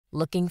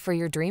Looking for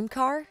your dream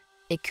car?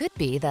 It could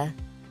be the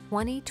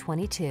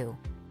 2022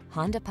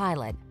 Honda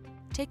Pilot.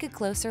 Take a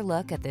closer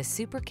look at this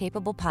super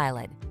capable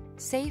Pilot.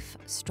 Safe,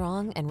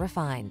 strong, and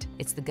refined,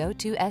 it's the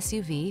go-to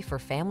SUV for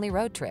family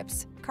road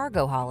trips,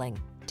 cargo hauling,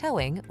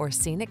 towing, or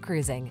scenic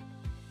cruising.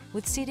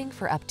 With seating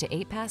for up to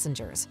 8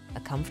 passengers, a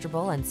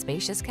comfortable and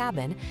spacious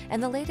cabin,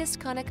 and the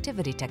latest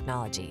connectivity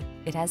technology,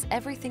 it has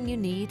everything you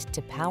need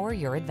to power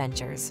your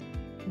adventures.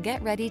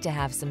 Get ready to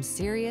have some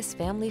serious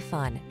family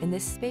fun in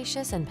this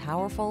spacious and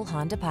powerful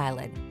Honda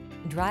Pilot.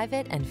 Drive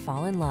it and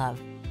fall in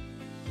love.